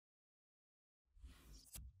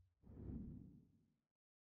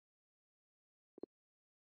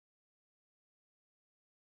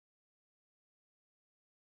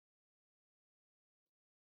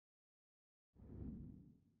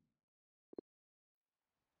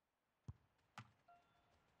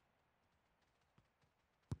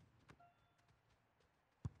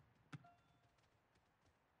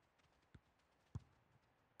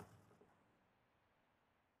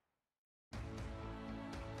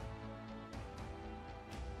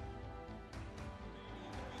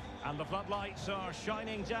And the floodlights are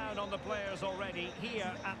shining down on the players already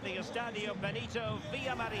here at the Estadio Benito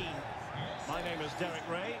Villamarin. My name is Derek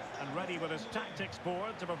Ray, and ready with his tactics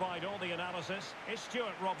board to provide all the analysis is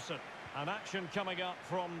Stuart Robson. An action coming up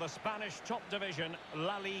from the Spanish top division,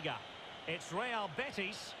 La Liga. It's Real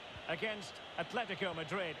Betis against Atletico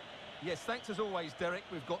Madrid. Yes, thanks as always, Derek.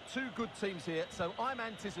 We've got two good teams here, so I'm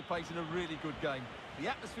anticipating a really good game. The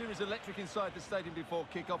atmosphere is electric inside the stadium before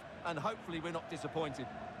kick-off, and hopefully we're not disappointed.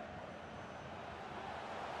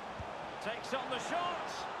 Takes on the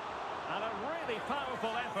shot, and a really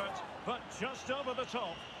powerful effort, but just over the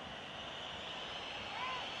top.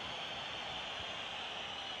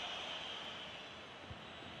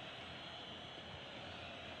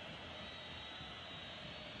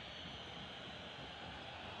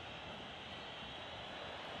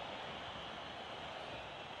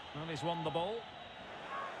 Well, he's won the ball.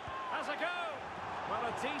 Has a go! Well,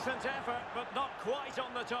 a decent effort, but not quite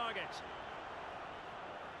on the target.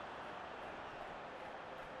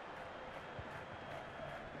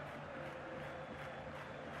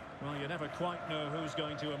 Well, you never quite know who's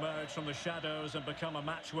going to emerge from the shadows and become a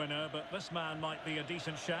match winner, but this man might be a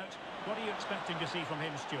decent shout. What are you expecting to see from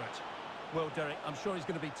him, Stuart? Well, Derek, I'm sure he's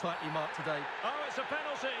going to be tightly marked today. Oh, it's a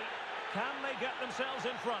penalty. Can they get themselves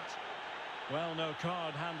in front? Well, no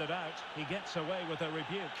card handed out. He gets away with a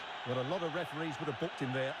rebuke. Well, a lot of referees would have booked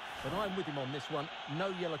him there, but I'm with him on this one. No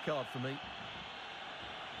yellow card for me.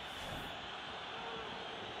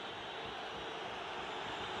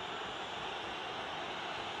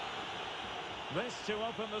 This to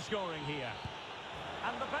open the scoring here.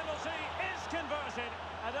 And the penalty is converted.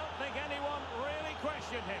 I don't think anyone really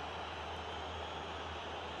questioned him.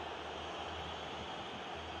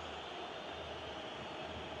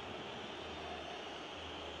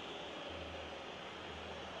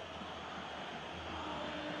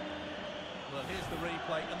 Well, here's the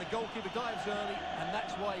replay, and the goalkeeper dives early, and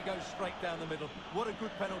that's why he goes straight down the middle. What a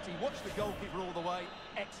good penalty. Watch the goalkeeper all the way.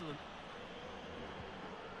 Excellent.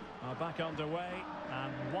 Back underway,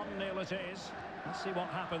 and 1-0 it is. Let's see what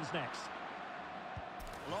happens next.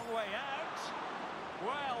 Long way out.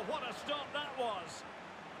 Well, what a stop that was.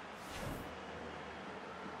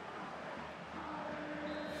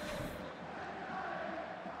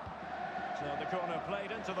 So the corner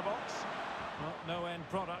played into the box. Well, no end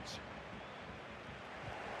product.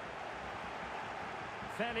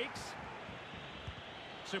 Felix.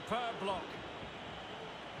 Superb block.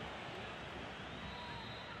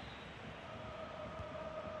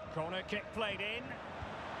 Corner kick played in.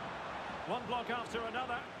 One block after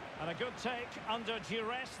another. And a good take under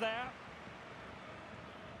duress there.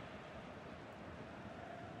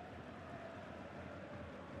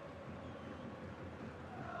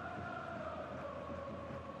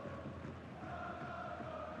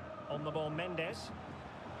 On the ball, Mendes.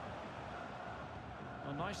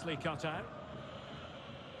 Well, nicely cut out.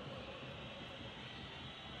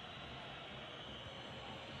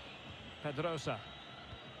 Pedrosa.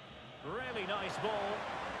 Really nice ball.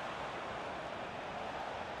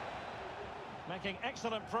 Making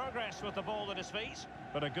excellent progress with the ball at his feet.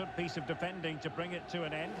 But a good piece of defending to bring it to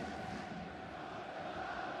an end.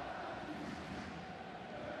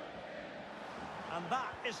 And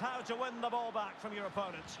that is how to win the ball back from your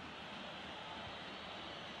opponent.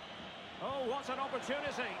 Oh, what an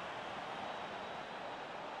opportunity.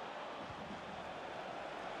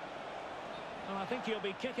 Well, I think he'll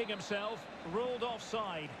be kicking himself. Ruled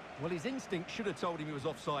offside. Well, his instinct should have told him he was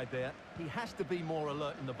offside there. He has to be more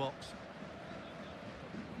alert in the box.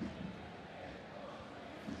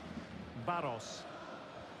 Barros.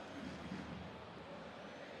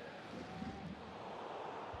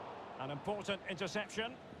 An important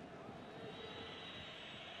interception.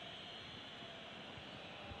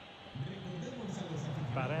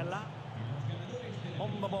 Barella.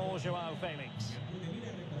 On the ball, Joao Felix.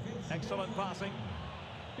 Excellent passing.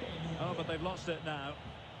 Oh, but they've lost it now.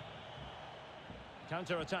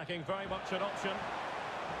 Counter-attacking, very much an option.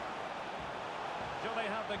 Do they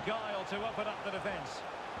have the guile to open up the defence?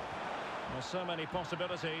 Well, so many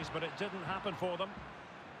possibilities, but it didn't happen for them.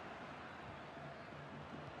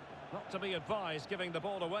 Not to be advised giving the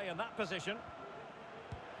ball away in that position.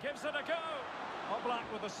 Gives it a go. Oblak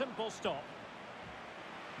with a simple stop.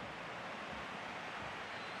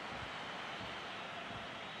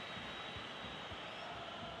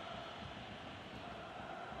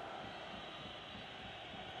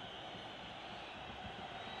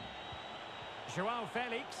 Joao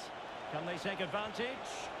Felix. Can they take advantage?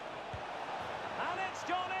 And it's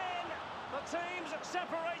gone in! The team's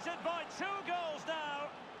separated by 2 goals now.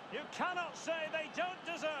 You cannot say they don't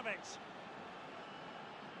deserve it.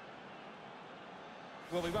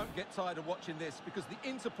 Well, we won't get tired of watching this because the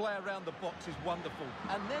interplay around the box is wonderful.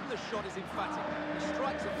 And then the shot is emphatic. He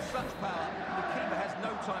strikes it with such power, the keeper has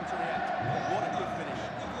no time to react. What a good finish.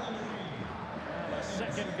 Well, a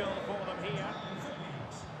second goal for them here.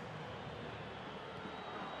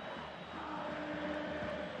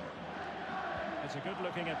 It's a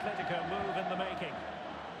good-looking Atletico move in the making.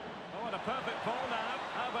 Oh, and a perfect ball now.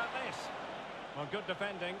 How about this? Well, good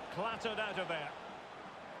defending, clattered out of there.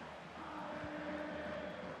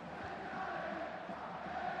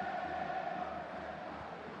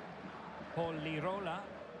 Polirola.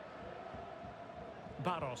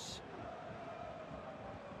 Barros.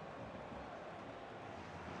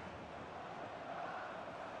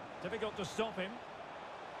 Difficult to stop him.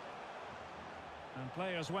 And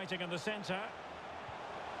players waiting in the centre.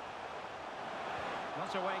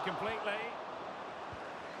 Not away completely.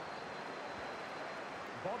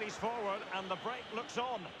 Bodies forward and the break looks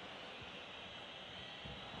on.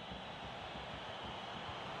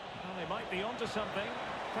 Well, they might be onto something.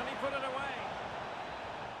 Can he put it away?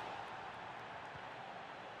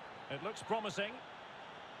 It looks promising.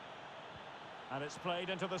 And it's played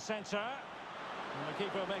into the centre. And the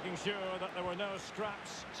keeper making sure that there were no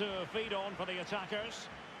scraps to feed on for the attackers.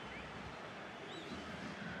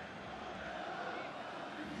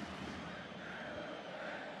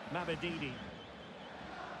 Mabedidi.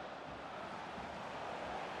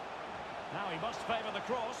 Now he must favour the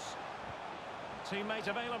cross. Teammate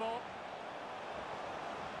available.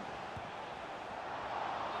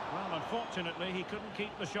 Well, unfortunately, he couldn't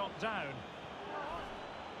keep the shot down.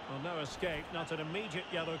 Well, no escape, not an immediate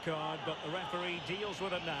yellow card, but the referee deals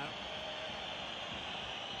with it now.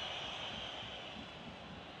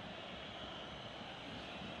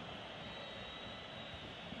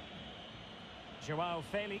 João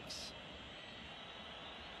Felix.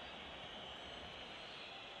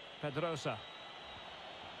 Pedrosa.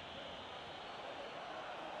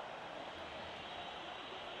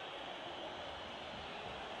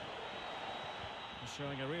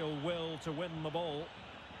 Showing a real will to win the ball.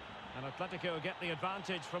 And Atletico get the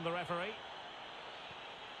advantage from the referee.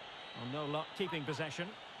 Well, no luck keeping possession.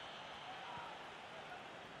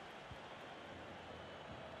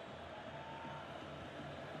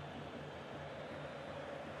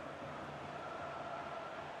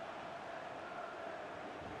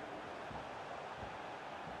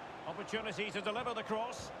 Opportunity to deliver the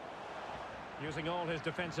cross. Using all his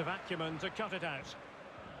defensive acumen to cut it out.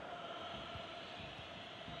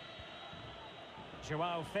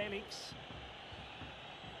 João Felix.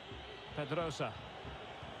 Pedrosa.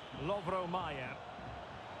 Lovro Maia.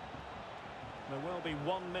 There will be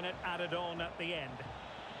 1 minute added on at the end.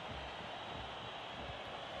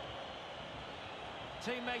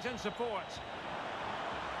 Teammate in support.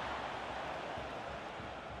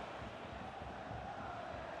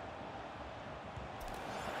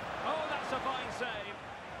 Oh, that's a fine save.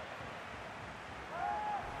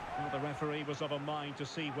 Well, the referee was of a mind to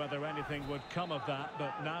see whether anything would come of that,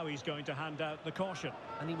 but now he's going to hand out the caution.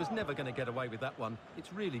 And he was never going to get away with that one.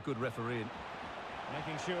 It's really good refereeing.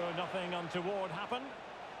 Making sure nothing untoward happened.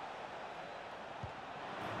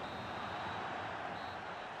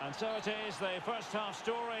 And so it is, the first half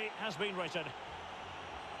story has been written.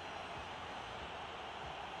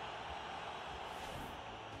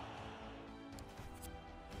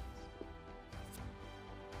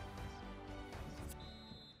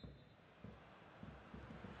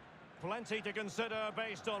 Plenty to consider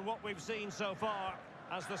based on what we've seen so far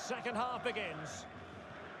as the second half begins.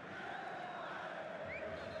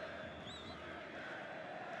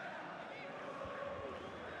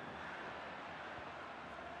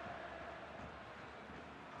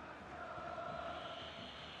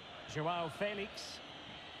 João Felix.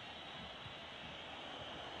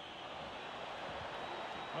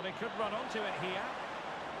 Well, he could run onto it here.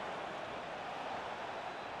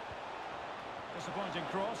 Disappointing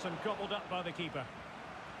cross and gobbled up by the keeper.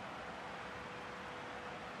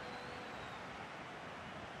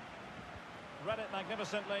 Read it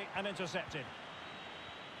magnificently and intercepted.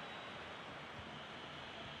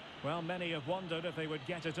 Well, many have wondered if they would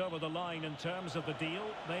get it over the line in terms of the deal.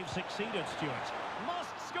 They've succeeded, Stuart.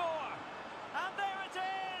 Must score! And there it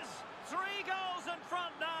is! 3 goals in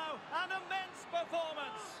front now. An immense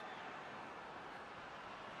performance.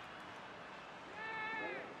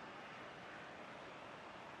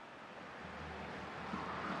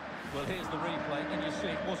 Well, here's the replay, and you see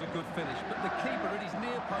it was a good finish. But the keeper at his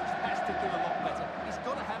near post has to do a lot better. He's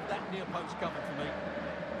got to have that near post covered for me.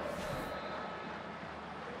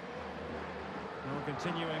 Well,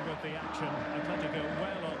 continuing with the action, Atletico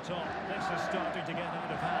well on top. This is starting to get out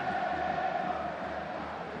of hand.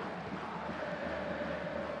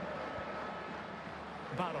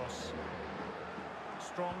 Barros.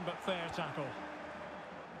 Strong but fair tackle.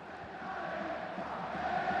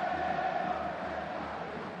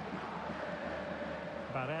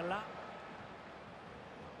 Barella.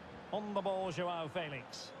 On the ball, Joao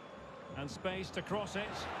Felix. And space to cross it.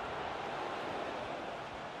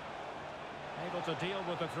 Able to deal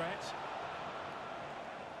with the threat.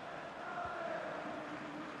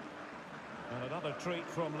 And another treat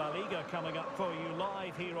from La Liga coming up for you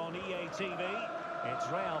live here on EA TV. It's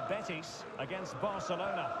Real Betis against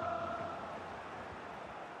Barcelona.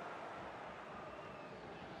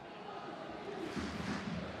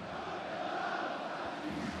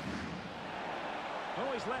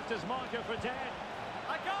 Oh, he's left his marker for dead.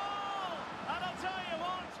 A goal! And I'll tell you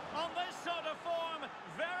what, on this sort of form,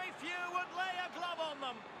 very few would lay a glove on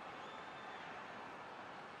them.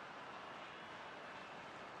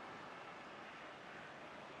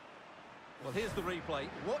 Well, here's the replay.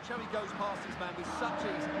 Watch how he goes past his man with such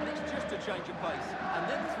ease, and it's just a change of pace. And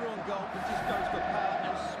then through on goal, he just goes for power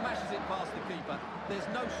and smashes it past the keeper. There's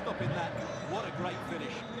no stopping that. What a great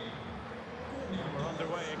finish. We're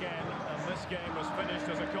underway again, and this game was finished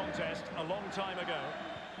as a contest a long time ago.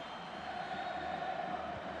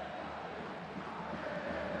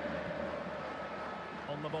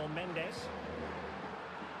 On the ball, Mendes.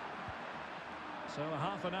 So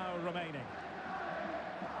half an hour remaining.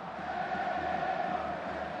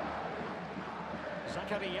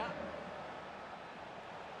 Zakaria.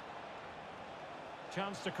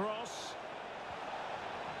 Chance to cross.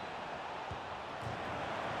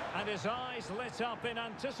 And his eyes lit up in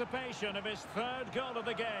anticipation of his third goal of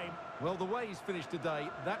the game. Well, the way he's finished today,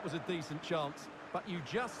 that was a decent chance. But you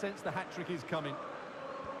just sense the hat-trick is coming.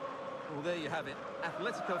 Well, there you have it.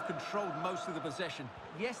 Atletico have controlled most of the possession.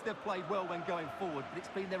 Yes, they've played well when going forward, but it's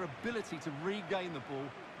been their ability to regain the ball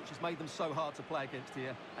which has made them so hard to play against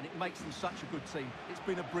here, and it makes them such a good team. It's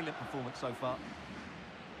been a brilliant performance so far.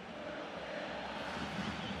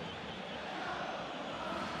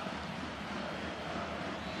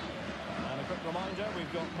 And a quick reminder,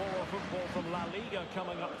 we've got more football from La Liga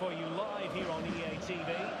coming up for you live here on EA TV.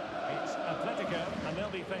 It's Atletico, and they'll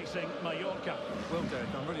be facing Mallorca. Well, Derek,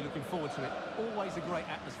 I'm really looking forward to it. Always a great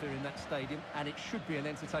atmosphere in that stadium, and it should be an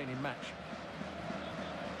entertaining match.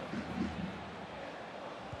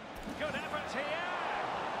 Good effort here.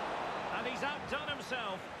 And he's outdone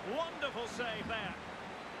himself. Wonderful save there.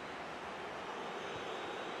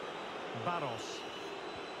 Barros.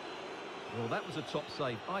 Well, that was a top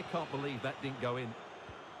save. I can't believe that didn't go in.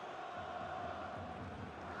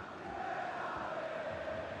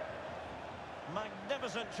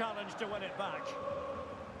 Magnificent challenge to win it back.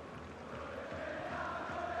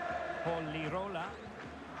 Polirola.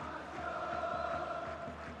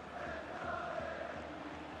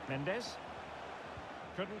 Mendes.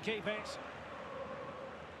 Couldn't keep it.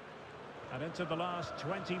 And into the last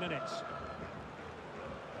 20 minutes.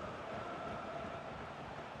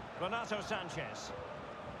 Renato Sanchez.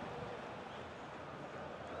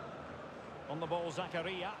 On the ball,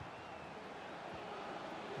 Zakaria.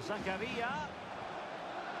 Zakaria.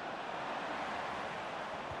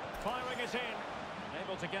 Firing it in.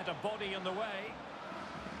 Able to get a body in the way.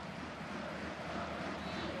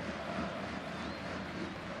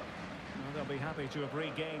 Well, they'll be happy to have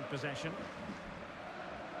regained possession.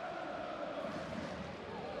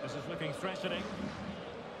 This is looking threatening.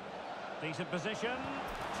 Decent position.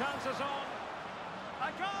 Chances on.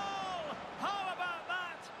 A goal! How about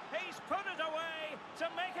that? He's put it away to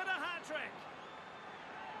make it a hat-trick.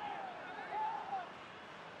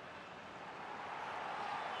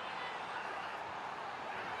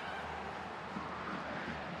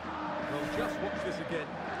 Well, just watch this again.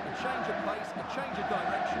 A change of pace, a change of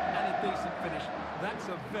direction, and a decent finish. That's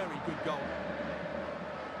a very good goal.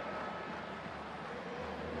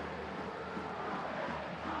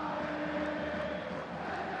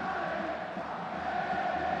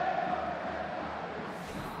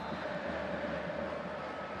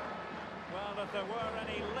 Well, if there were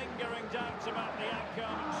any lingering doubts about the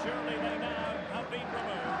outcome, surely they now have been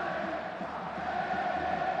removed.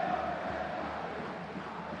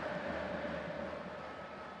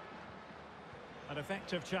 An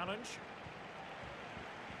effective challenge.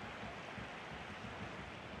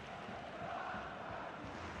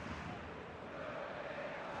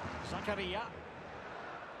 Zakaria.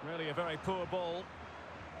 Really a very poor ball.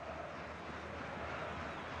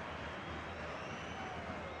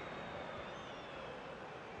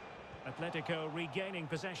 Atletico regaining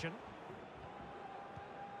possession.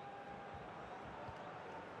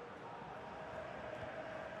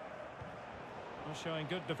 Well, showing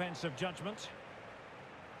good defensive judgment.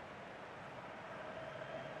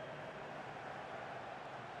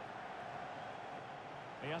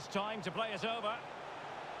 has time to play it over.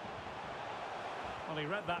 Well, he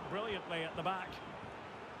read that brilliantly at the back.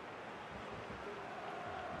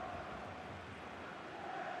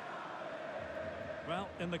 Well,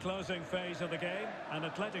 in the closing phase of the game, and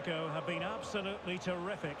Atletico have been absolutely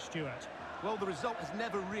terrific, Stuart. Well, the result has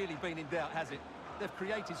never really been in doubt, has it? They've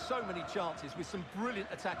created so many chances with some brilliant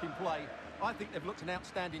attacking play. I think they've looked an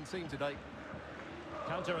outstanding team today.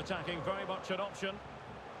 Counter-attacking, very much an option.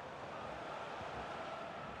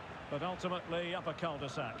 But ultimately up a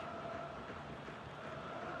cul-de-sac.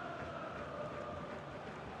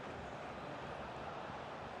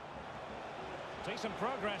 Decent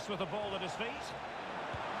progress with the ball at his feet.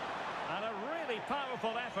 And a really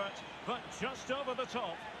powerful effort, but just over the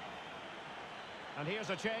top. And here's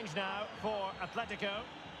a change now for Atletico.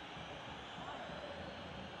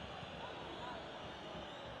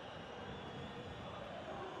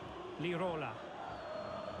 Lirola.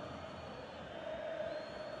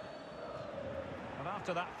 And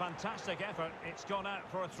after that fantastic effort, it's gone out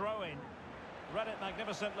for a throw-in. Read it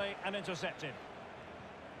magnificently and intercepted.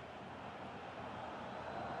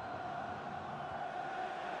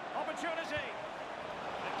 Opportunity.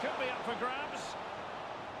 It could be up for grabs.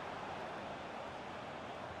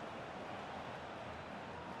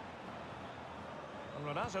 And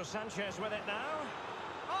Renato Sanchez with it now.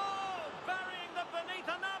 Oh, burying them beneath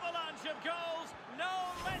an avalanche of goals. No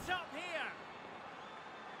let up here.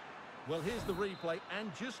 Well, here's the replay,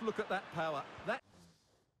 and just look at that power. That